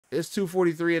It's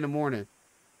 2:43 in the morning.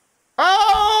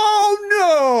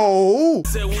 Oh no!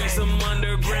 Said we some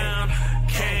underground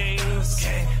kings.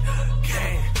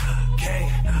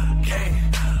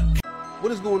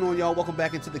 What is going on, y'all? Welcome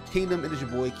back into the kingdom. It is your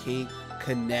boy King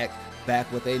Connect,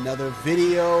 back with another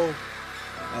video,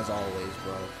 as always,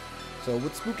 bro. So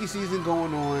with spooky season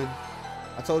going on,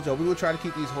 I told y'all we're gonna try to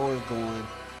keep these horrors going.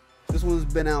 This one's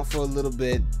been out for a little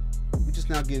bit. We're just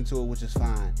now getting to it, which is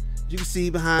fine. You can see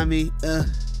behind me,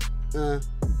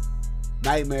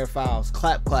 Nightmare Files,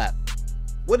 Clap Clap.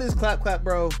 What is Clap Clap,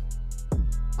 bro?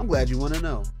 I'm glad you want to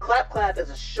know. Clap Clap is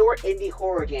a short indie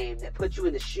horror game that puts you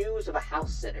in the shoes of a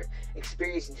house sitter,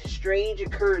 experiencing strange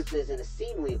occurrences in a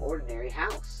seemingly ordinary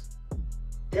house.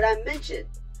 Did I mention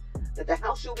that the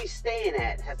house you'll be staying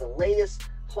at has the latest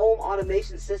home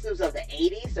automation systems of the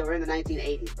 80s? So we're in the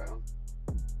 1980s, bro.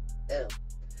 Ew.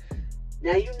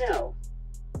 Now you know,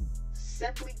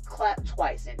 simply clap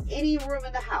twice in any room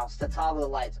in the house to toggle the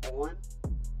lights on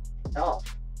and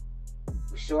off.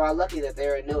 We sure are lucky that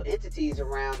there are no entities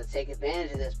around to take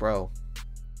advantage of this. Bro,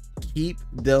 keep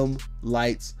them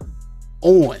lights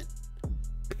on.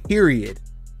 Period.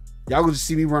 Y'all gonna just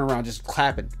see me run around just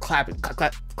clapping, clap, clap,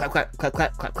 clap, clap, clap,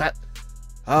 clap, clap, clap.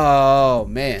 Oh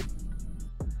man.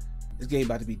 This game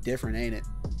about to be different, ain't it?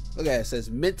 Look at it. It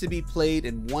says meant to be played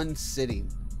in one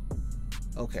sitting.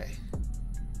 Okay.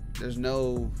 There's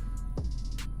no...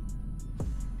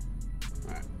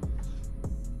 Alright.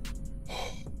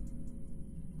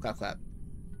 Clap, clap.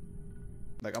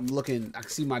 Like, I'm looking... I can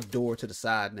see my door to the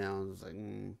side now. It's like...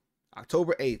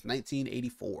 October 8th,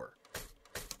 1984.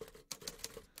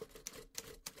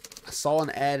 I saw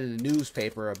an ad in the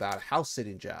newspaper about a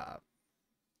house-sitting job.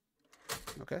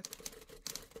 Okay.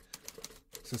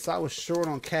 Since I was short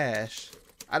on cash,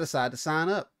 I decided to sign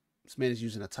up. This man is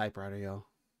using a typewriter, y'all.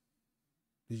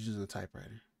 He's using a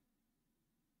typewriter.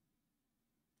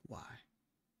 Why?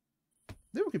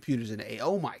 There were computers in the 80s.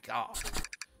 Oh my god.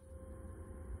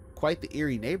 Quite the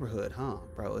eerie neighborhood, huh,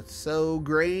 bro? It's so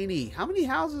grainy. How many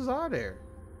houses are there?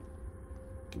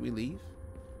 Can we leave?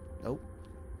 Nope.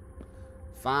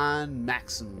 Find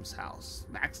Maxim's house.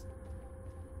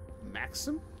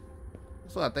 Maxim?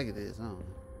 That's what I think it is. I don't know.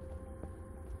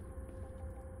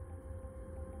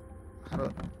 How do I...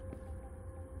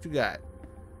 What you got?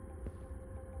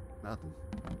 Nothing.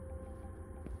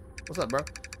 What's up, bro?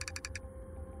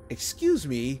 Excuse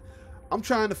me. I'm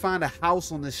trying to find a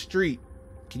house on this street.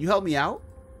 Can you help me out?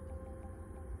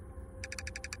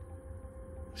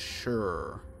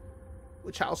 Sure.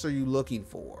 Which house are you looking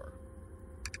for?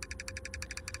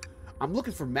 I'm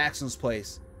looking for Maxim's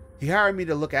place. He hired me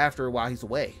to look after her while he's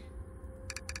away.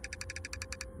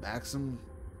 Maxim?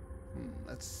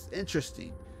 That's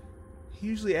interesting. He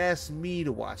usually asks me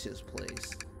to watch his place.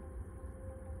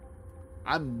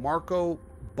 I'm Marco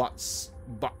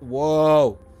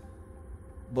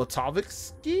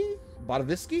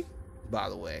Botovitsky, by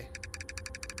the way.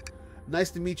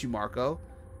 Nice to meet you, Marco.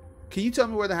 Can you tell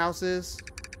me where the house is?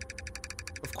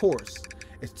 Of course.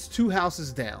 It's 2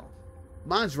 houses down.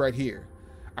 Mine's right here.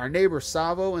 Our neighbor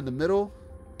Savo in the middle,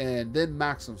 and then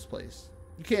Maxim's place.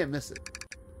 You can't miss it.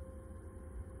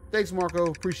 Thanks, Marco.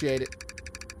 Appreciate it.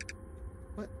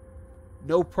 What?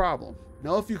 No problem.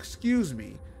 Now, if you excuse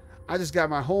me, I just got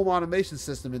my home automation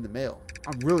system in the mail.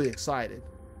 I'm really excited.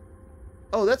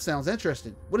 Oh, that sounds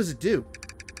interesting. What does it do?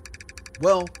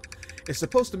 Well, it's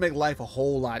supposed to make life a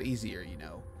whole lot easier, you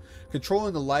know.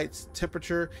 Controlling the lights,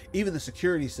 temperature, even the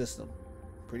security system.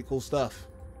 Pretty cool stuff.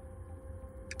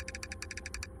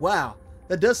 Wow,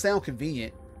 that does sound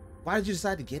convenient. Why did you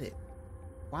decide to get it?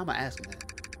 Why am I asking that?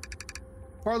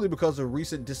 Partly because of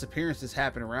recent disappearances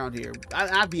happen around here.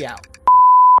 I'd be out.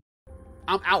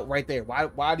 I'm out right there.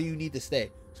 Why do you need to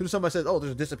stay? As soon as somebody says, oh,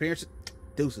 there's a disappearance,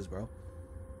 deuces, bro.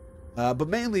 But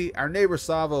mainly, our neighbor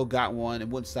Savo got one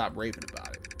and wouldn't stop raving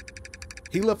about it.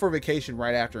 He left for vacation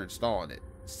right after installing it.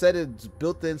 Said it's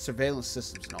built-in surveillance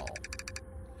systems and all.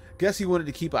 Guess he wanted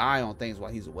to keep an eye on things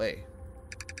while he's away.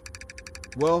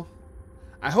 Well,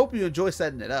 I hope you enjoy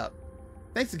setting it up.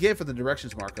 Thanks again for the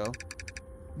directions, Marco.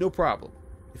 No problem.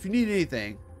 If you need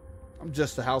anything, I'm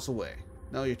just a house away.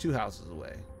 No, you're 2 houses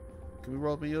away. Can we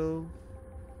roll up in you?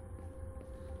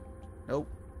 Nope.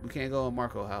 We can't go in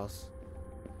Marco's house.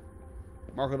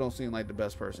 Marco don't seem like the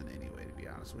best person anyway, to be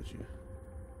honest with you.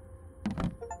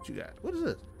 What you got? What is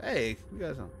this? Hey, you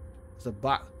got something. It's a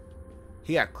bot.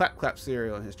 He got Clap Clap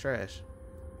cereal in his trash.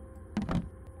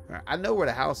 Alright, I know where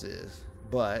the house is,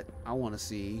 but I want to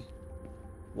see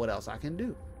what else I can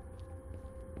do.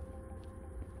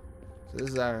 So this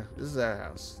is our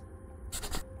house.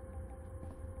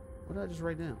 What did I just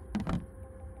write down?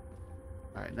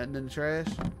 Alright, nothing in the trash.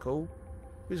 Cool.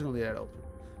 We're just gonna leave that open.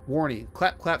 Warning,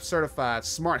 clap clap certified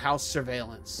smart house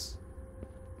surveillance.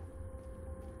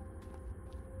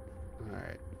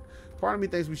 Alright. Part of me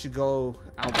thinks we should go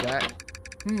out back.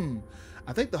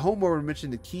 I think the homeowner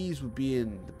mentioned the keys would be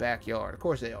in the backyard. Of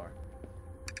course they are.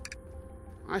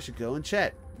 I should go and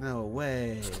check. No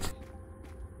way.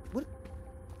 What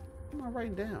am I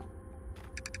writing down?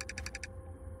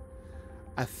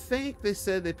 I think they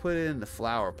said they put it in the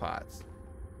flower pots.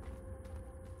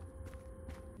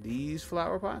 These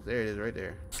flower pots? There it is right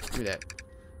there. Give me that.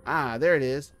 Ah, there it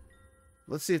is.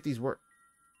 Let's see if these work.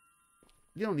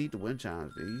 You don't need the wind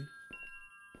chimes, do you?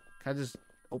 Can I just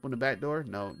open the back door?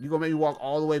 No. You gonna make me walk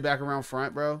all the way back around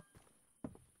front, bro?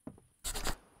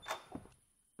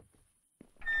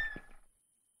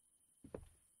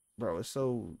 Bro, it's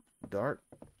so dark.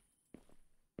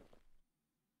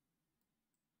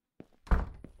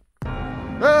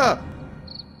 Ah!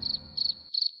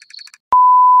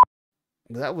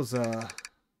 That was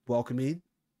welcoming.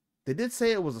 They did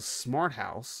say it was a smart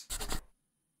house.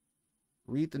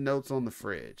 Read the notes on the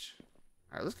fridge.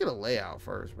 Alright, let's get a layout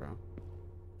first, bro.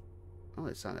 Oh,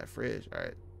 it's on that fridge.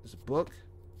 Alright, there's a book.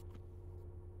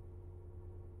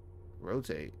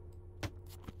 Rotate.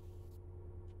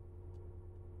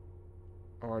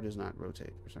 Or it does not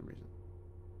rotate for some reason.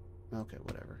 Okay,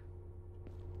 whatever.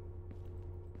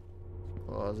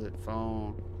 Closet,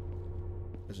 phone.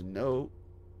 There's a note.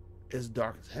 It's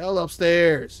dark as hell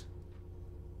upstairs.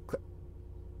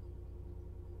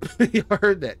 You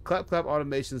heard that. Clap clap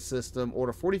automation system.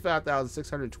 Order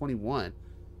 45,621.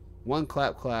 One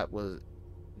clap clap was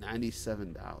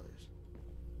 $97. All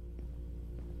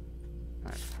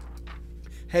right.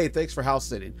 Hey, thanks for house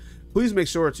sitting. Please make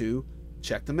sure to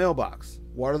check the mailbox,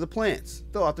 water the plants,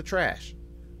 throw out the trash.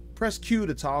 Press Q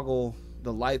to toggle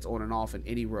the lights on and off in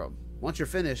any room. Once you're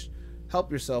finished,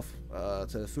 help yourself to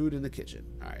the food in the kitchen.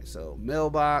 All right, so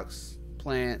mailbox,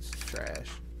 plants, trash.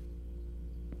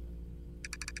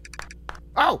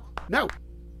 Oh, no.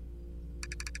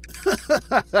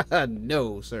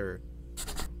 No, sir.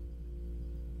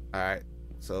 All right,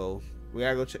 so we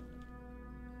gotta go check.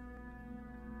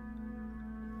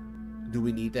 Do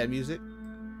we need that music?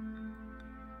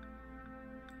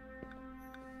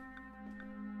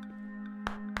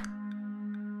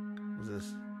 What's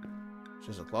this? It's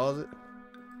just a closet?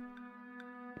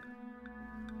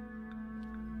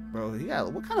 Bro, yeah,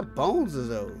 what kind of bones is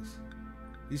those?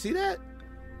 You see that?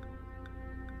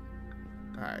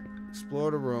 Alright,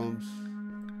 explore the rooms.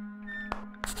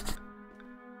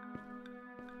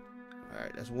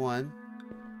 Alright, that's one.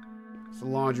 It's the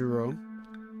laundry room.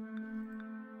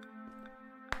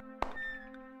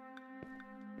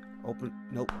 Open,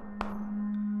 nope.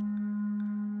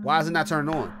 Why is it not turned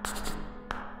on?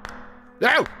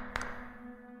 No!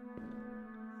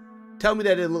 Tell me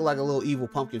that it looked like a little evil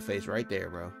pumpkin face right there,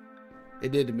 bro.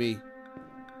 It did to me.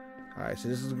 Alright, so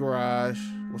this is the garage.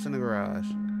 What's in the garage?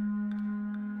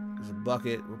 There's a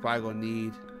bucket we're probably gonna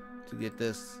need to get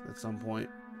this at some point.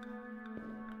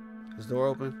 Is the door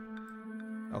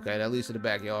open? Okay, that leads to the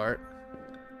backyard.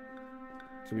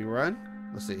 Can we run?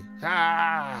 Let's see.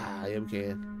 Ah, yeah, we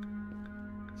can.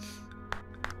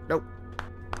 Nope.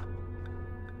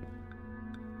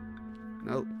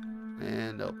 Nope.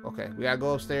 And nope. Okay, we gotta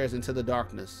go upstairs into the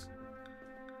darkness.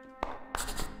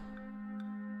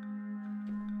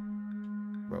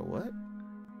 Bro, what?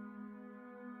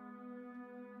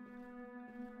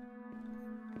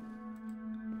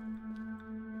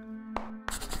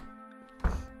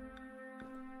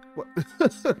 What?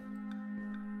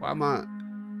 Why am I?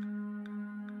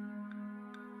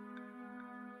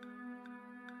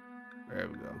 There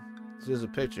we go. This is a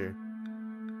picture.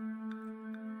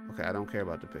 Okay, I don't care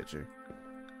about the picture.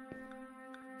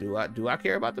 Do I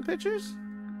care about the pictures?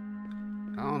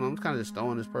 I don't know. I'm kind of just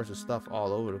throwing this person's stuff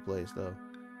all over the place, though.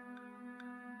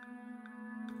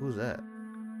 Who's that?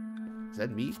 Is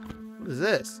that meat? What is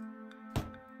this?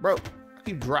 Bro, I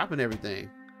keep dropping everything.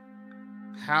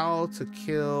 How to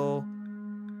kill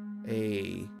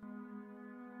a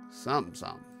something.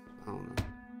 I don't know.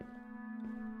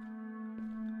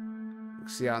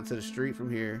 See out into the street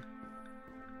from here.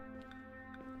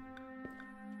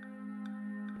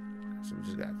 So we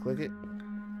just gotta click it.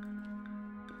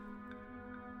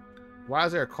 Why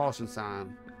is there a caution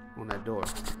sign on that door?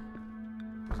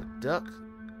 There's a duck.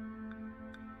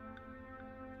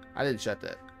 I didn't shut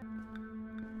that.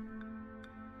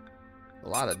 A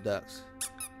lot of ducks.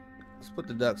 Let's put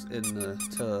the ducks in the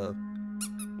tub.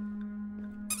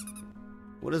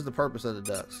 What is the purpose of the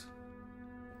ducks?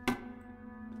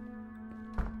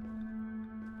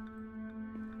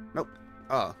 Nope.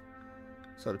 Oh.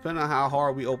 So depending on how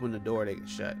hard we open the door, they get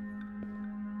shut.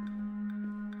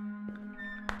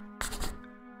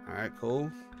 Alright,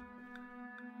 cool.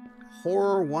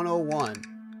 Horror 101.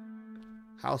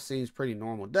 House seems pretty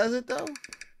normal. Does it, though?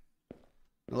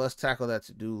 Now let's tackle that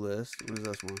to-do list. What is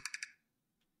this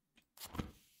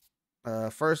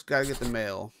one? First, gotta get the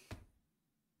mail.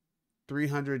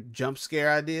 300 jump scare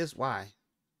ideas? Why?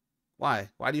 Why?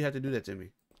 Why do you have to do that to me?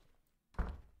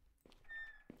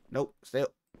 Nope. Stay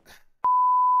up.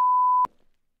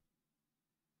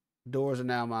 Doors are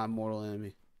now my mortal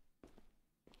enemy.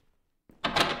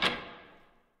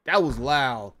 That was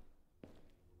loud.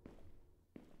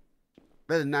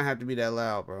 That did not have to be that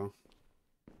loud, bro.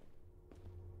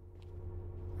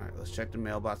 Alright, let's check the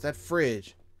mailbox. That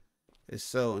fridge is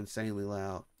so insanely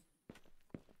loud.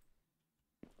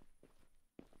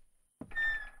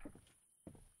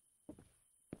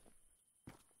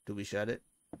 Do we shut it?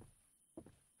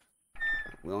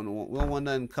 We don't want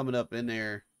nothing coming up in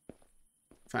there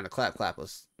trying to clap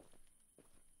us.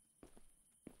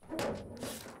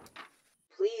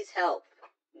 Please help.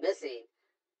 Missing.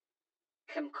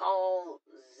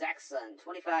 Kxng,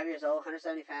 25 years old,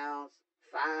 170 pounds,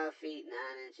 5 feet 9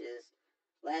 inches.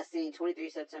 Last seen 23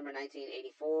 September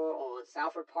 1984 on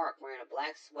Southford Park wearing a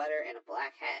black sweater and a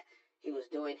black hat. He was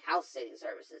doing house sitting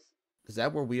services. Is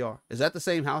that where we are? Is that the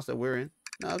same house that we're in?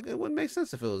 No, it wouldn't make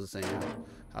sense if it was the same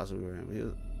house we were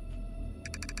in.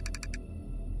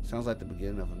 Sounds like the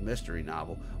beginning of a mystery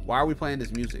novel. Why are we playing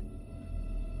this music?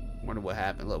 Wonder what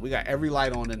happened. Look, we got every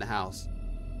light on in the house.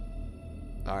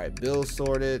 All right, bills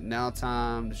sorted. Now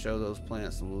time to show those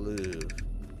plants some love.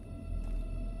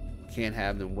 Can't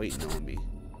have them waiting on me.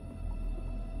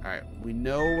 All right, we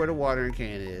know where the watering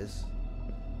can is.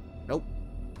 Nope.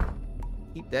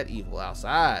 Keep that evil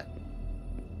outside.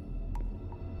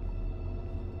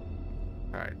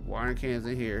 All right, watering can's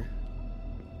in here.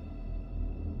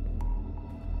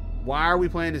 Why are we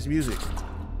playing this music?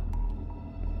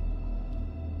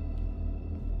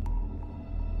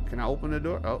 Can I open the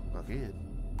door? Oh, I can.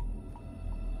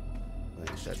 Go ahead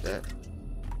and shut that.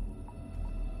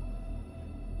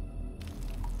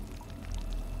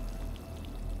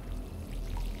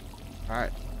 All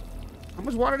right. How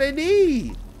much water they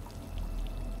need?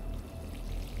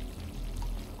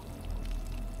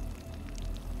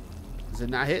 Is it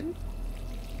not hitting?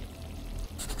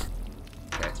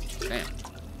 Okay, damn.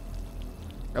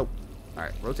 Nope. All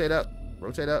right, rotate up.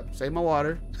 Rotate up. Save my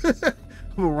water. I'm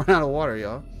gonna run out of water,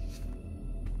 y'all.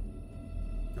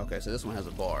 Okay, so this one has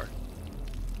a bar.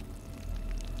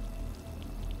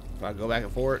 If I go back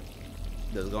and forth,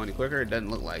 does it go any quicker? It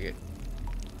doesn't look like it.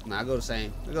 Nah, I go the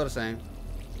same. I go the same.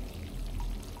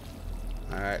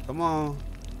 All right, come on.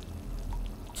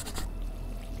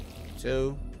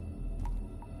 2.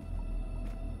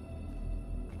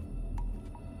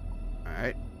 All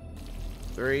right.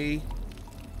 3.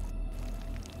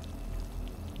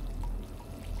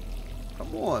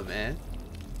 Come on, man.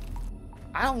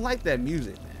 I don't like that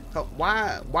music, man.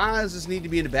 Why does this need to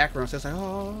be in the background? So it's like,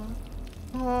 oh,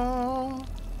 oh,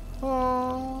 oh.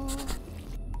 All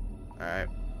right.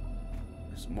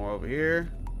 There's some more over here.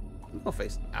 We're gonna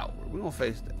face outward. We're gonna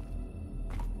face that.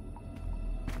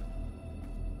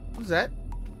 What's that?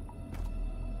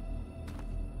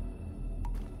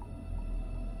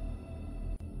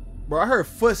 Bro, I heard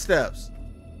footsteps.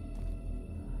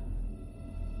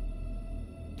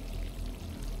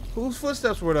 Whose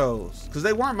footsteps were those? Because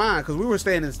they weren't mine, because we were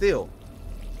standing still.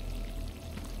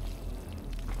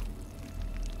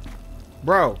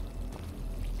 Bro.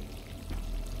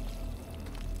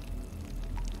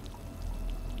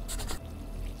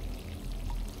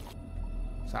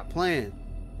 Stop playing.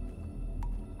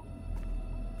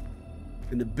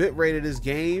 And the bit rate of this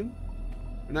game,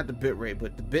 not the bit rate,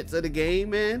 but the bits of the game,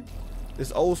 man,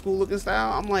 this old school looking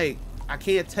style, I'm like, I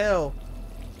can't tell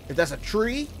if that's a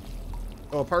tree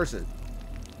or a person.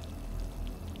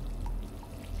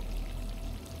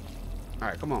 All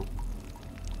right, come on.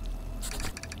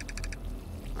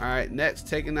 All right, next,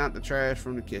 taking out the trash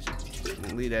from the kitchen.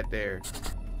 We'll leave that there.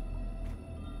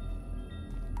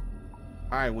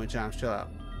 All right, wind chimes, chill out.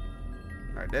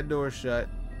 All right, that door's shut.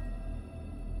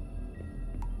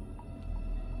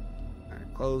 All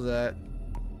right, close that.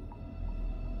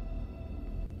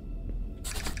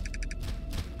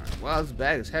 All right, wow, this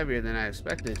bag is heavier than I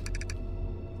expected.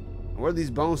 Where are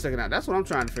these bones sticking out? That's what I'm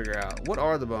trying to figure out. What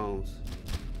are the bones?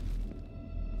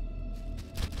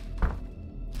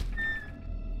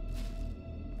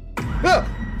 Ah!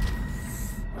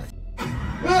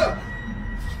 Ah!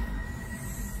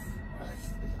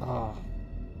 Oh.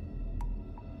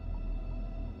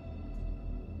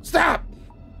 Stop!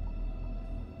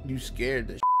 You scared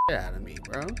the shit out of me,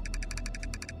 bro.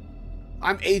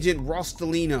 I'm Agent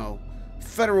Rostalino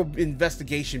Federal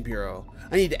Investigation Bureau.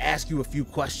 I need to ask you a few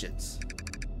questions.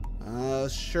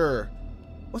 Sure.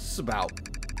 What's this about?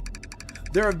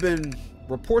 There have been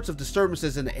reports of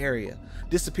disturbances in the area,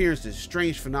 disappearances,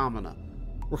 strange phenomena.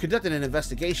 We're conducting an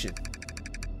investigation.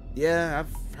 Yeah,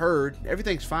 I've heard.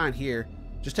 Everything's fine here.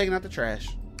 Just taking out the trash.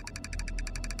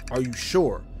 Are you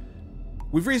sure?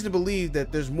 We've reason to believe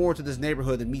that there's more to this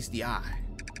neighborhood than meets the eye.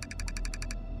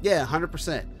 Yeah,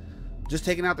 100%. Just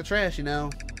taking out the trash, you know.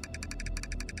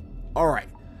 Alright,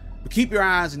 but keep your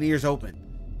eyes and ears open.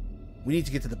 We need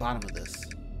to get to the bottom of this.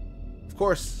 Of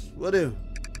course, will do.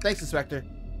 Thanks, Inspector.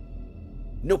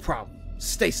 No problem.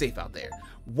 Stay safe out there.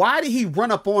 Why did he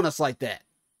run up on us like that?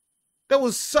 That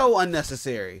was so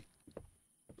unnecessary.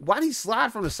 Why did he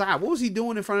slide from the side? What was he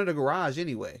doing in front of the garage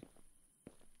anyway?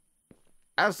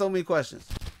 I have so many questions.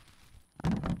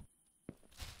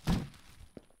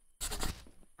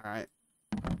 Alright.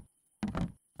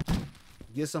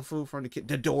 Get some food from the kid.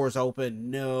 The door's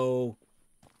open. No.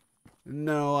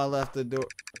 No, I left the door.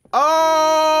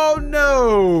 Oh,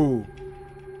 no.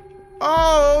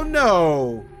 Oh,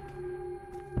 no.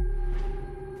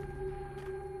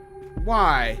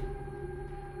 Why?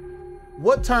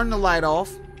 What turned the light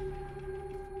off?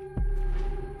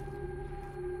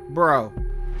 Bro.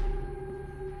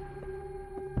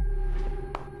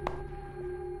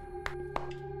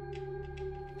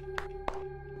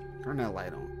 Turn that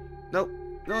light on. Nope.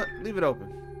 You know what? Leave it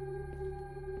open.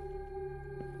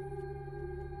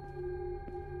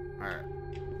 Alright.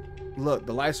 Look,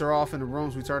 the lights are off in the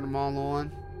rooms. We turned them all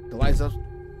on. The lights up.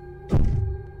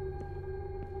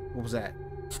 What was that?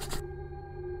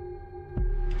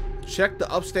 Check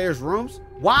the upstairs rooms?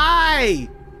 Why?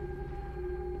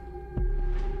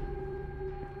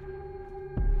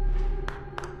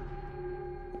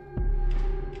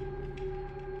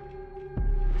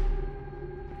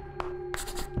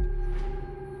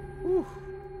 Whew.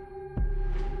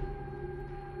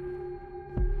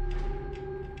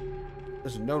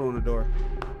 There's a note on the door.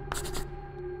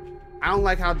 I don't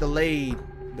like how delayed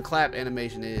the clap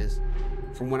animation is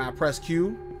from when I press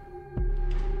Q.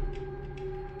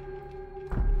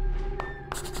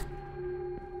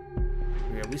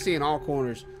 Yeah, we see in all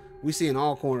corners. We see in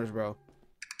all corners, bro.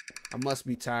 I must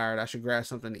be tired. I should grab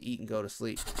something to eat and go to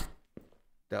sleep.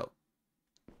 Dope.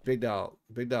 Big dog.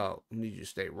 Big dog. I need you to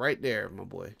stay right there, my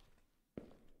boy.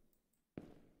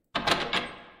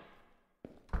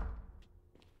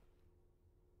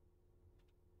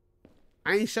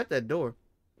 I ain't shut that door.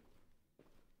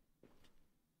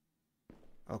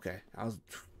 Okay. I was...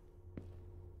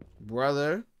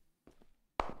 Brother.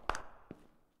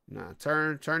 Nah,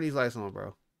 turn these lights on,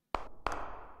 bro.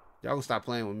 Y'all gonna stop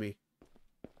playing with me.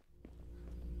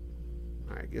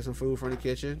 Alright, get some food from the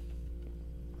kitchen.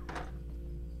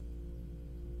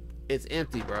 It's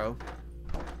empty, bro.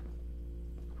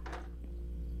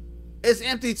 It's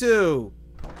empty too.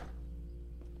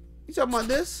 You talking about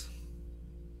this?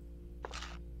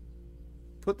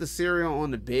 Put the cereal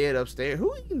on the bed upstairs.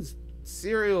 Who eats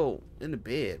cereal in the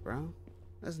bed, bro?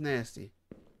 That's nasty.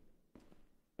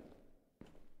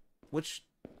 Which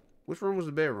room was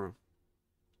the bedroom?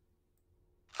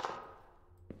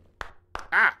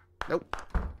 Ah! Nope.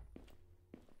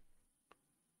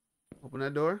 Open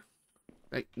that door.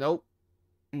 Hey, nope.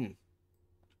 Let me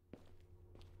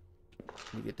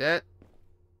get that.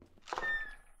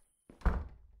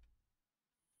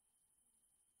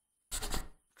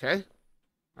 Okay.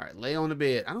 Alright, lay on the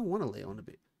bed. I don't want to lay on the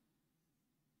bed.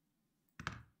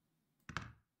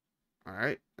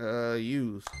 Alright.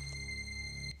 Use.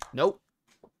 Nope.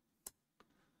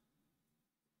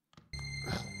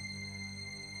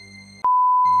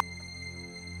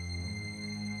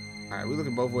 Alright, we're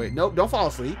looking both ways. Nope, don't fall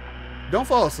asleep. Don't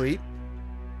fall asleep.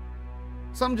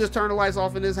 Something just turned the lights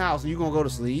off in this house and you're gonna go to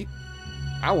sleep.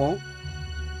 I won't.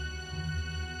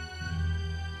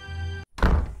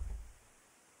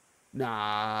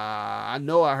 Nah, I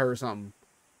know I heard something.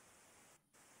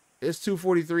 It's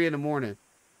 2:43 in the morning.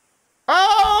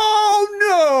 Oh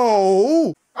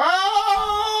no!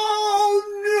 Oh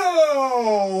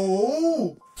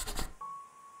no!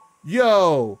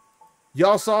 Yo,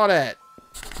 y'all saw that?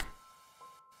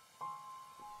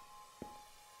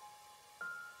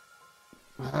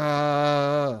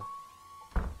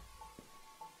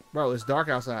 Bro, it's dark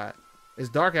outside. It's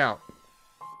dark out.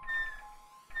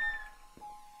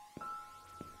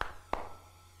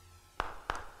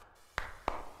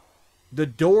 The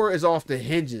door is off the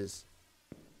hinges.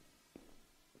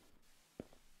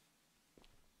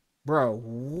 Bro,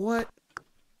 what?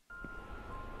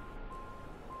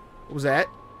 What was that?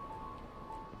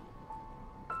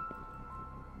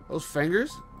 Those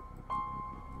fingers?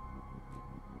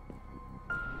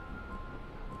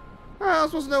 I'm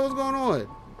supposed to know what's going on?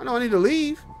 I know I need to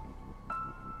leave.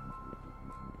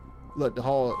 Look, the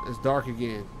hall is dark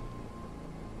again.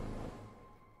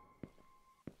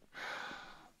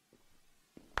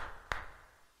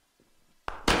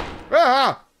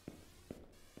 Ah!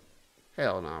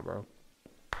 Hell nah, bro.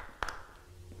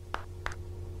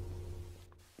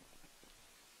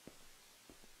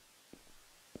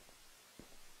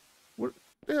 What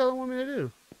the hell do you want me to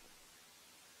do?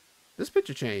 This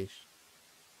picture changed,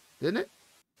 didn't it?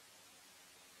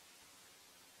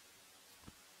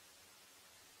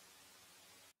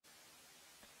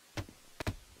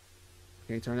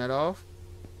 Can you turn that off?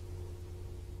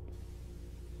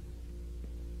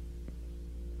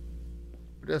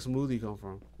 Where'd that smoothie come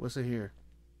from? What's in here?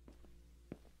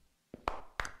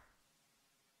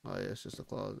 Oh yeah, it's just a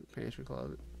closet, pantry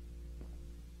closet.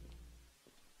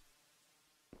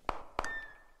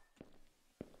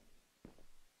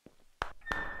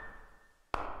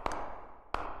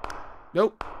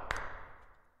 Nope.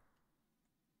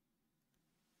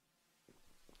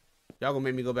 Y'all gonna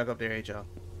make me go back up there, ain't y'all?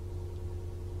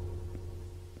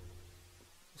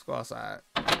 Let's go outside.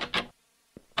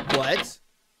 What?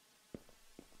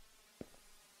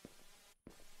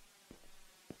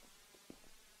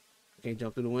 Can't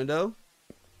jump through the window?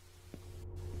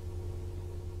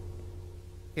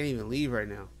 Can't even leave right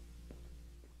now.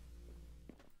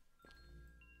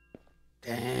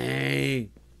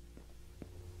 Dang.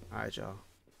 Alright, y'all.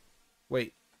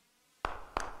 Wait.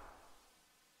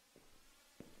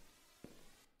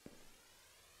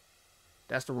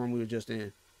 That's the room we were just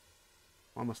in.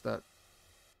 Why am I stuck?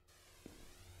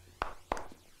 Can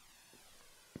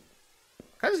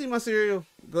I just eat my cereal?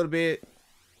 Go to bed?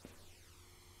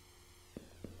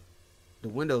 The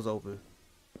window's open.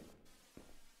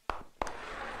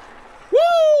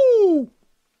 Woo!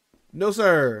 No,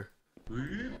 sir.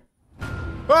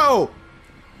 Oh!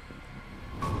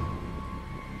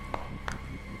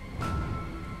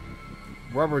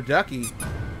 Rubber ducky.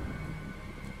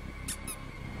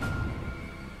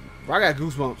 Bro, I got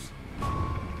goosebumps.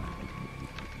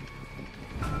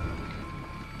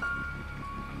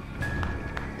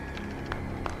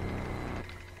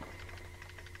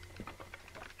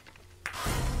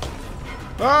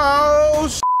 Oh!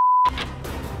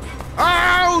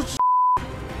 Oh!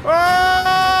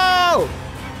 Oh!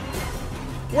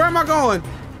 Where am I going?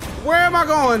 Where am I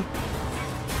going?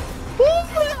 Woo!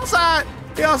 He outside!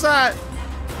 He outside!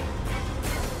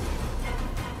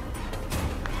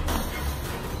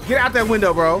 Get out that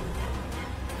window, bro.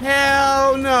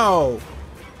 Hell no.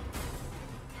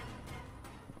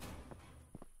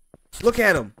 Look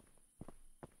at him.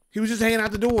 He was just hanging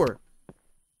out the door.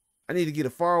 I need to get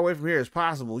as far away from here as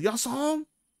possible. Y'all saw him?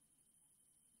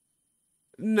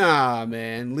 Nah,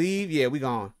 man. Leave. Yeah, we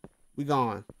gone. We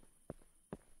gone.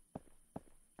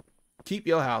 Keep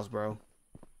your house, bro.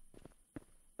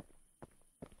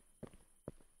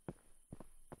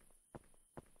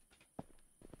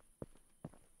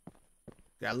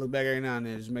 Gotta look back every now and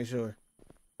then, just make sure.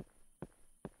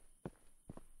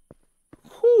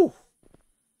 Whew.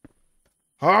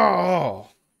 Oh,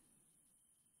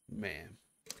 man.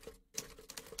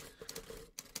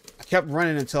 I kept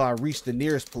running until I reached the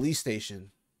nearest police station.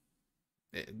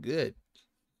 Yeah, good.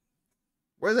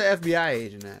 Where's the FBI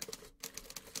agent at?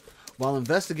 While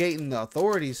investigating, the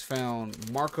authorities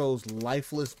found Marco's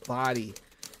lifeless body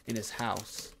in his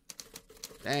house.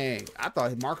 Dang, I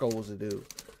thought Marco was a dude.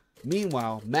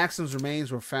 Meanwhile, Maxim's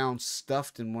remains were found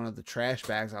stuffed in one of the trash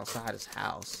bags outside his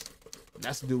house. And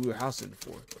that's the dude we were house sitting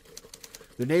for.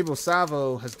 The neighbor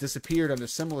Savo has disappeared under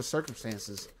similar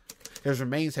circumstances. His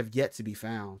remains have yet to be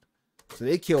found. So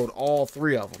they killed all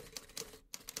three of them.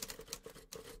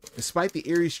 Despite the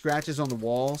eerie scratches on the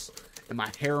walls and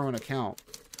my harrowing account,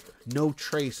 no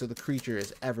trace of the creature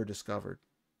is ever discovered.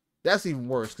 That's even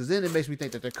worse, because then it makes me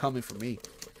think that they're coming for me.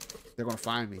 They're going to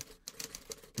find me.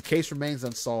 The case remains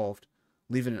unsolved,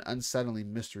 leaving an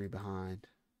unsettling mystery behind.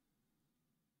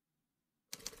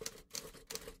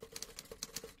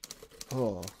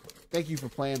 Oh, thank you for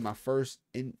playing my first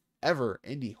ever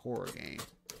indie horror game.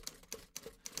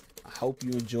 I hope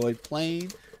you enjoyed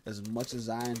playing as much as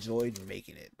I enjoyed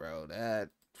making it, bro. That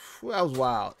was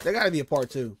wild. There got to be a part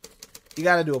 2. You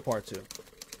got to do a part 2.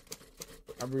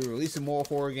 I'll be releasing more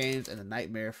horror games in the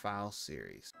Nightmare Files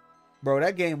series. Bro,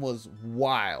 that game was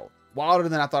wild. Wilder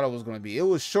than I thought it was going to be. It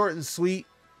was short and sweet,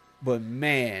 but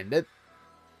man,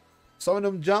 some of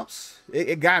them jumps,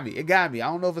 it got me. It got me. I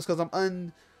don't know if it's because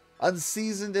I'm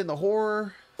unseasoned in the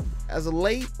horror as of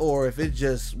late, or if it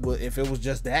was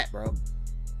just that, bro.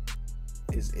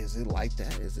 Is it like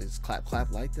that? Is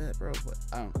clap like that, bro? But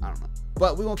I don't know.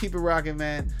 But we're gonna keep it rocking,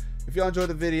 man. If y'all enjoyed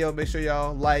the video, make sure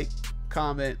y'all like,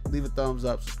 comment, leave a thumbs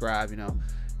up, subscribe. You know,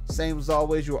 same as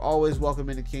always. You're always welcome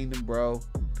in the kingdom, bro.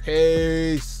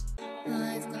 Peace.